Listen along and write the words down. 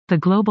The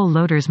global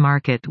loaders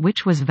market,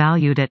 which was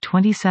valued at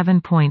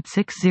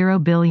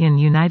 $27.60 billion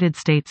United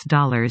States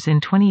dollars in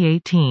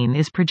 2018,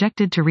 is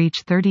projected to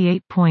reach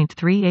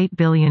 $38.38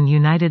 billion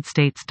United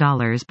States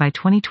dollars by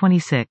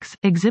 2026,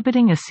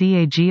 exhibiting a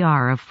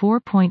CAGR of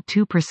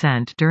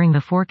 4.2% during the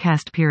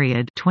forecast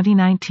period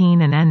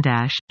 2019 and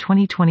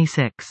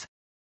N-2026.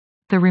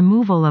 The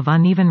removal of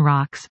uneven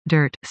rocks,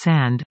 dirt,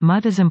 sand,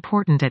 mud is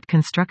important at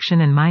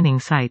construction and mining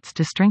sites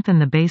to strengthen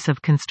the base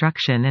of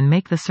construction and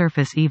make the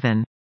surface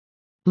even.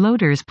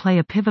 Loaders play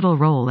a pivotal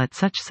role at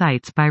such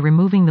sites by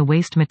removing the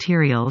waste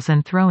materials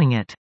and throwing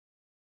it.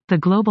 The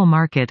global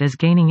market is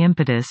gaining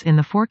impetus in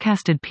the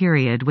forecasted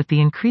period with the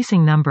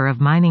increasing number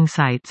of mining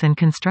sites and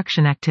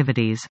construction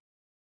activities.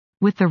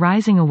 With the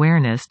rising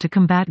awareness to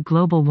combat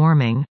global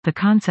warming, the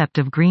concept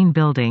of green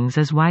buildings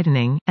is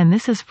widening, and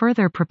this is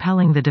further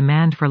propelling the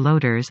demand for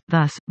loaders,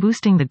 thus,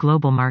 boosting the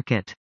global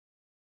market.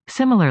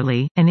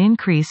 Similarly, an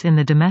increase in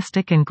the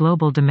domestic and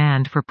global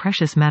demand for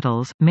precious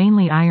metals,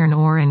 mainly iron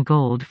ore and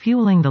gold,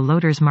 fueling the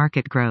loaders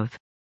market growth.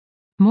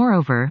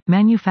 Moreover,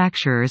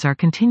 manufacturers are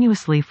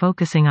continuously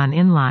focusing on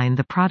inline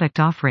the product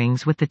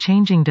offerings with the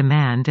changing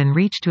demand and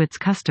reach to its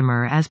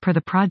customer as per the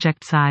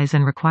project size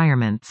and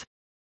requirements.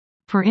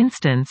 For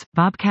instance,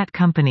 Bobcat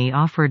Company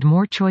offered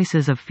more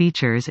choices of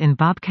features in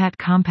Bobcat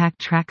compact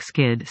track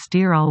skid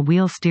steer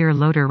all-wheel steer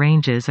loader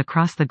ranges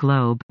across the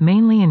globe,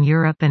 mainly in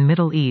Europe and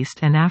Middle East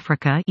and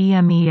Africa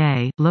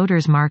 (EMEA).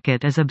 Loaders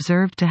market is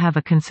observed to have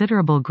a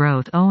considerable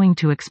growth owing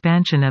to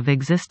expansion of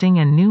existing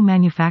and new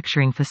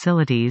manufacturing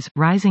facilities,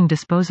 rising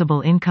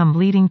disposable income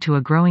leading to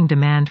a growing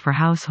demand for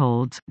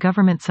households,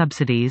 government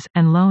subsidies,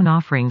 and loan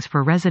offerings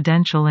for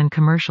residential and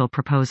commercial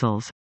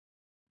proposals.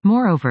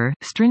 Moreover,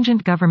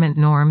 stringent government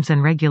norms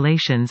and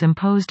regulations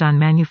imposed on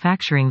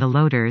manufacturing the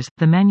loaders,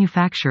 the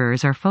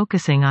manufacturers are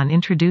focusing on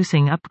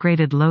introducing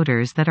upgraded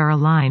loaders that are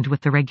aligned with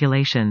the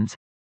regulations.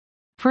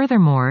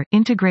 Furthermore,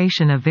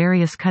 integration of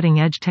various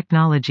cutting-edge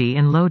technology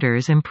in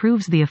loaders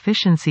improves the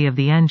efficiency of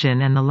the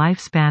engine and the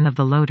lifespan of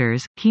the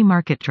loaders, key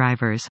market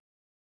drivers.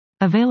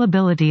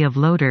 Availability of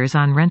loaders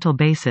on rental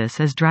basis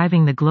is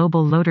driving the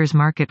global loaders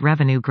market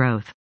revenue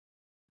growth.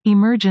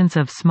 Emergence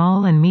of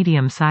small and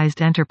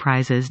medium-sized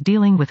enterprises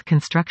dealing with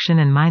construction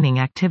and mining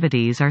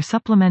activities are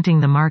supplementing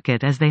the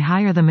market as they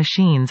hire the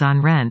machines on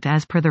rent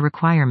as per the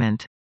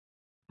requirement.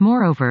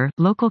 Moreover,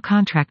 local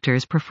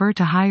contractors prefer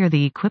to hire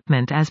the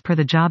equipment as per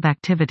the job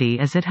activity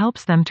as it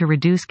helps them to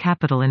reduce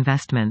capital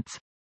investments.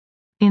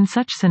 In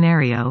such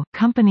scenario,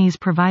 companies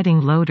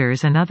providing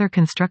loaders and other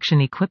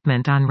construction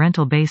equipment on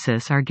rental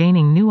basis are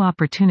gaining new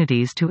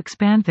opportunities to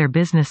expand their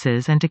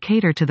businesses and to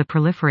cater to the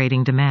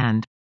proliferating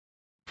demand.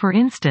 For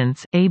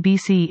instance,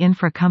 ABC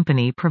Infra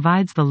Company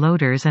provides the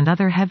loaders and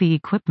other heavy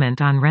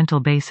equipment on rental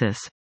basis.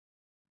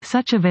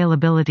 Such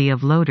availability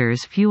of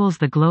loaders fuels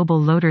the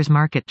global loaders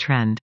market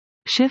trend.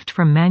 Shift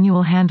from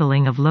manual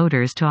handling of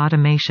loaders to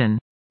automation.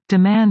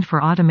 Demand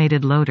for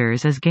automated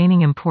loaders is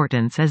gaining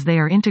importance as they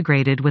are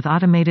integrated with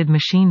automated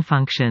machine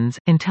functions,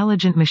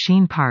 intelligent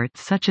machine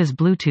parts such as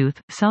Bluetooth,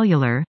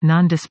 cellular,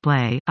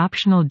 non-display,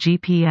 optional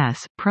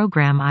GPS,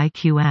 program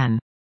IQN.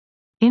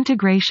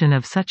 Integration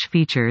of such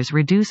features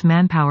reduce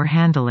manpower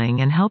handling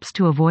and helps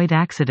to avoid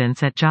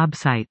accidents at job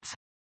sites.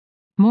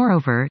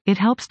 Moreover, it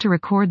helps to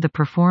record the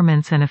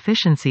performance and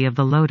efficiency of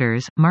the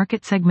loaders.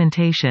 Market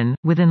segmentation.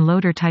 Within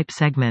loader type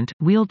segment,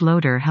 wheeled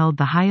loader held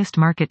the highest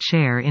market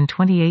share in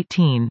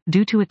 2018,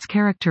 due to its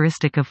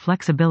characteristic of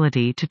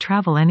flexibility to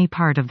travel any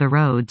part of the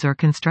roads or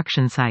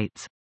construction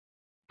sites.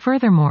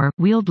 Furthermore,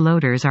 wheeled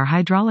loaders are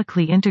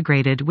hydraulically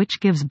integrated, which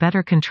gives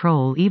better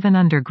control even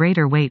under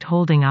greater weight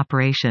holding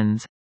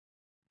operations.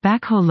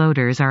 Backhoe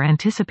loaders are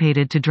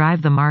anticipated to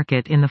drive the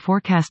market in the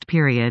forecast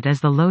period as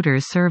the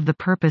loaders serve the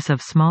purpose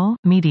of small,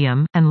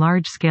 medium, and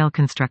large-scale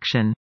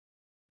construction.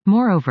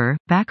 Moreover,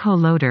 backhoe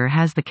loader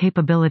has the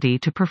capability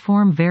to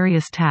perform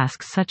various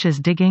tasks such as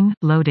digging,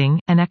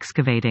 loading, and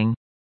excavating.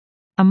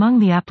 Among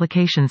the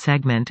application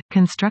segment,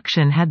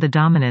 construction had the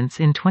dominance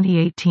in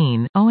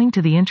 2018, owing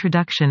to the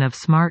introduction of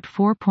Smart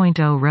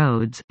 4.0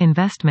 roads,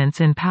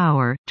 investments in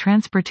power,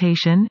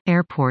 transportation,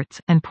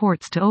 airports, and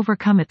ports to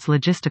overcome its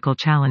logistical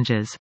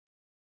challenges.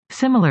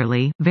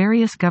 Similarly,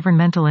 various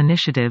governmental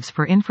initiatives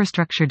for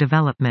infrastructure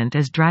development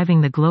is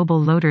driving the global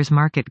loaders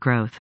market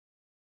growth.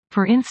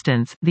 For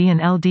instance, the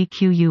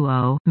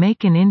LDQUO,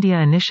 Make in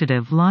India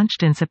initiative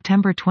launched in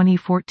September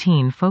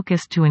 2014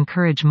 focused to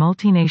encourage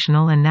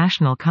multinational and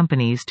national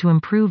companies to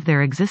improve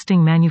their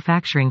existing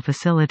manufacturing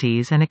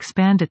facilities and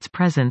expand its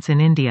presence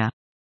in India.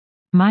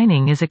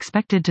 Mining is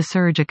expected to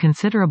surge a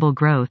considerable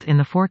growth in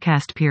the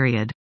forecast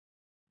period.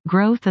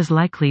 Growth is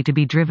likely to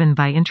be driven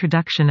by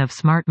introduction of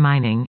smart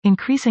mining,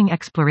 increasing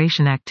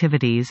exploration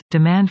activities,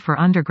 demand for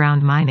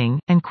underground mining,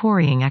 and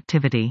quarrying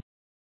activity.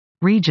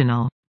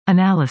 Regional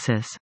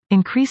analysis.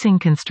 Increasing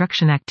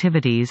construction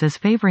activities is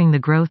favoring the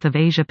growth of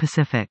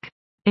Asia-Pacific.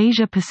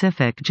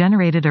 Asia-Pacific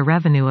generated a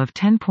revenue of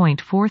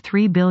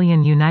 $10.43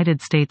 billion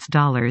United States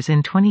dollars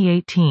in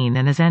 2018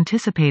 and is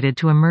anticipated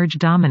to emerge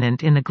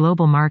dominant in the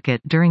global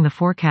market during the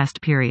forecast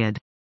period.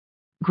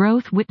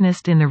 Growth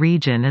witnessed in the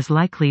region is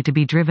likely to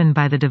be driven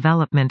by the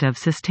development of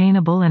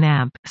sustainable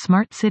and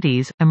smart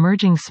cities,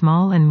 emerging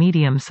small and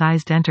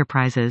medium-sized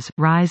enterprises,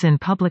 rise in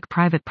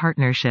public-private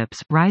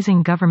partnerships,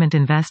 rising government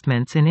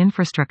investments in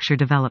infrastructure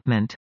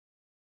development.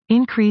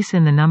 Increase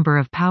in the number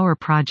of power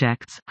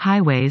projects,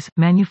 highways,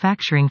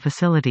 manufacturing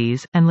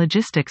facilities, and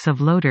logistics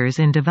of loaders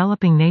in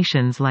developing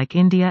nations like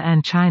India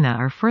and China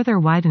are further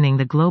widening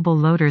the global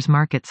loaders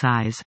market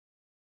size.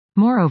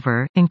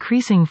 Moreover,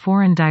 increasing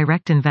foreign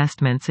direct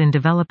investments in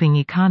developing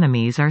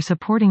economies are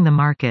supporting the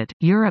market.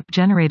 Europe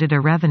generated a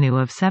revenue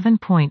of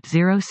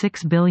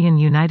 $7.06 billion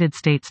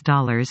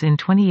in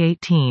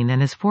 2018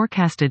 and is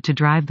forecasted to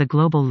drive the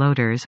global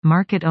loaders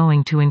market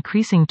owing to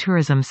increasing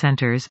tourism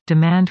centers,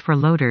 demand for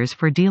loaders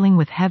for dealing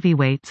with heavy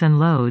weights and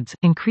loads,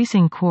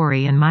 increasing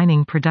quarry and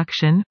mining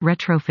production,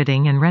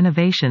 retrofitting and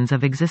renovations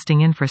of existing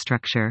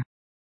infrastructure.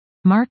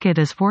 Market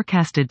is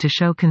forecasted to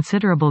show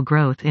considerable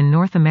growth in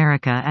North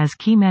America as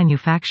key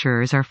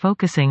manufacturers are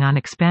focusing on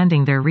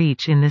expanding their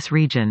reach in this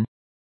region.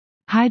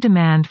 High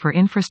demand for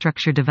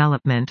infrastructure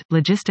development,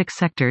 logistics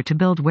sector to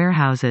build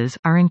warehouses,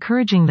 are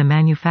encouraging the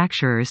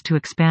manufacturers to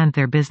expand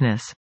their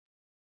business.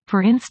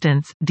 For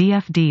instance,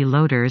 DFD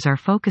loaders are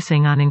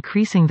focusing on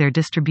increasing their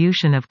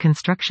distribution of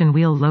construction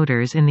wheel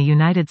loaders in the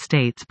United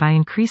States by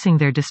increasing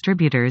their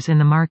distributors in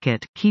the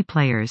market. Key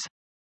players: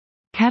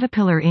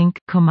 Caterpillar Inc.,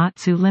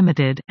 Komatsu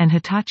Limited, and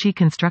Hitachi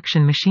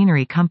Construction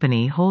Machinery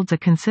Company holds a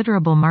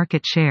considerable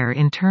market share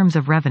in terms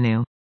of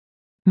revenue.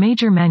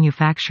 Major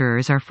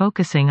manufacturers are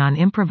focusing on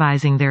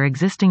improvising their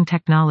existing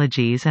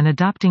technologies and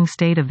adopting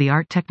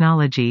state-of-the-art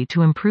technology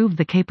to improve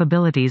the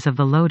capabilities of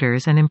the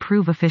loaders and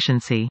improve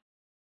efficiency.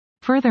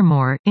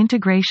 Furthermore,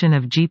 integration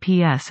of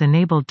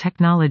GPS-enabled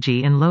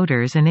technology in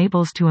loaders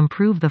enables to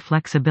improve the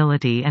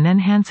flexibility and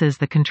enhances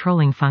the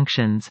controlling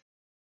functions.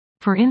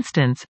 For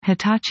instance,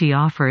 Hitachi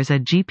offers a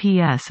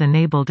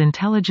GPS-enabled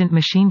intelligent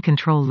machine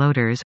control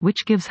loaders,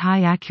 which gives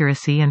high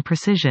accuracy and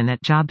precision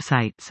at job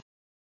sites.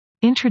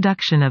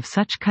 Introduction of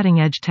such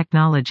cutting-edge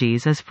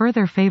technologies is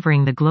further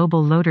favoring the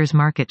global loaders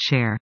market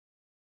share.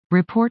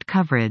 Report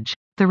coverage.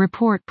 The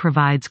report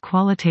provides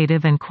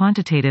qualitative and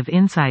quantitative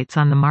insights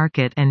on the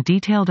market and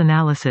detailed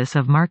analysis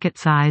of market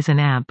size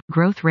and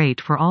growth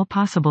rate for all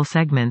possible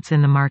segments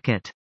in the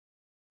market.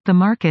 The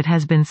market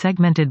has been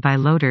segmented by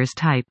loaders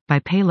type, by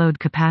payload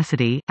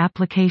capacity,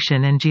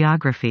 application and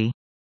geography.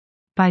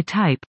 By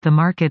type, the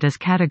market is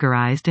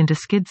categorized into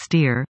skid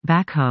steer,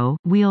 backhoe,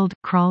 wheeled,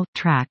 crawl,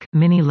 track,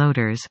 mini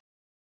loaders.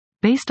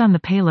 Based on the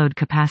payload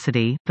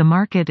capacity, the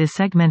market is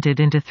segmented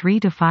into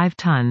 3 to 5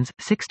 tons,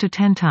 6 to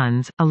 10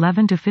 tons,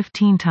 11 to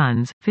 15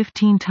 tons,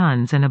 15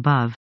 tons and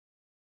above.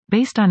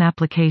 Based on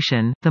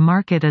application, the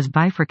market is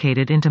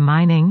bifurcated into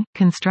mining,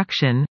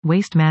 construction,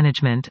 waste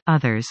management,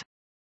 others.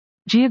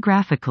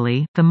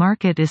 Geographically, the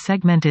market is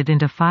segmented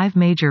into 5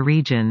 major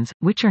regions,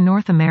 which are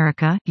North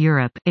America,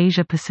 Europe,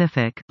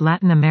 Asia-Pacific,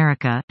 Latin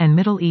America, and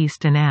Middle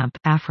East and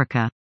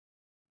Africa.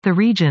 The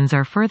regions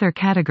are further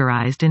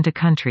categorized into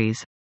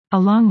countries.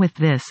 Along with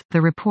this, the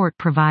report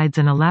provides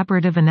an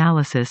elaborative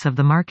analysis of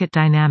the market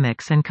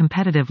dynamics and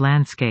competitive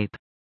landscape.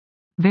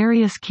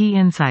 Various key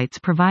insights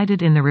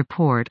provided in the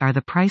report are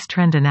the price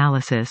trend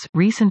analysis,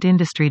 recent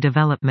industry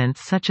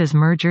developments such as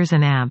mergers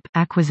and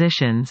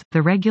acquisitions,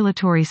 the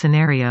regulatory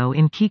scenario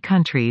in key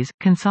countries,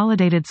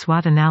 consolidated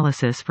SWOT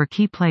analysis for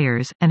key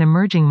players, and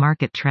emerging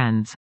market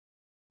trends.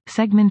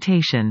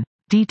 Segmentation.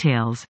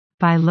 Details.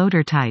 By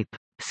loader type.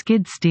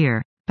 Skid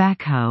steer,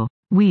 backhoe,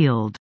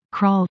 wheeled,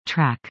 crawl,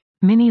 track,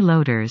 mini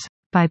loaders.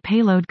 By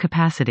payload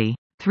capacity.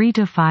 3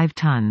 to 5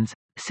 tons,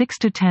 6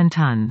 to 10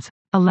 tons.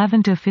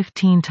 11 to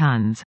 15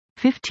 tons,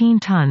 15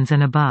 tons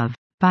and above.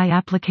 By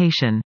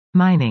application.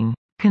 Mining,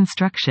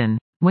 construction,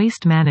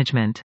 waste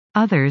management,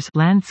 others,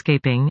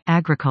 landscaping,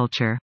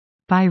 agriculture.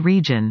 By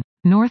region.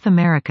 North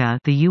America,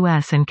 the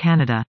US and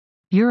Canada.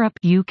 Europe,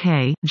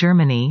 UK,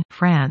 Germany,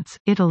 France,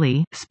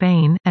 Italy,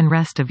 Spain, and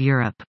rest of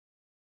Europe.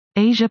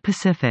 Asia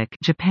Pacific,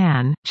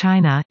 Japan,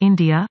 China,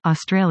 India,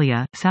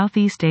 Australia,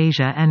 Southeast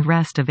Asia and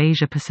rest of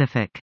Asia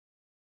Pacific.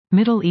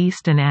 Middle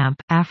East and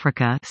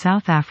Africa,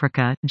 South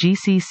Africa,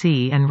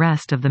 GCC and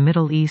rest of the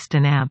Middle East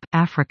and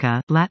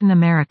Africa, Latin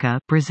America,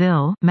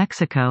 Brazil,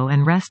 Mexico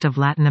and rest of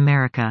Latin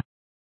America.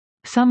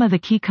 Some of the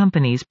key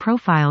companies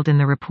profiled in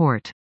the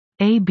report.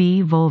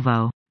 AB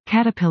Volvo,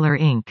 Caterpillar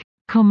Inc.,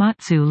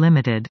 Komatsu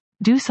Limited,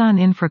 Doosan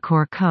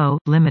Infracore Co.,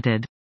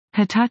 Limited,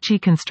 Hitachi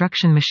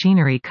Construction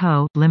Machinery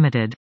Co.,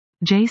 Limited,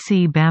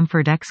 J.C.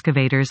 Bamford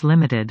Excavators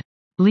Limited,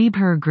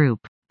 Liebherr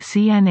Group,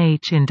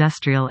 CNH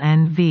Industrial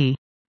N.V.,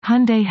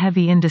 Hyundai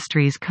Heavy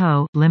Industries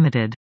Co.,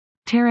 Limited.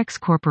 Terex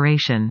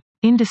Corporation.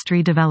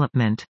 Industry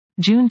Development.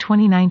 June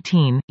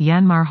 2019,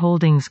 Yanmar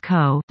Holdings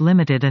Co.,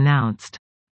 Limited announced.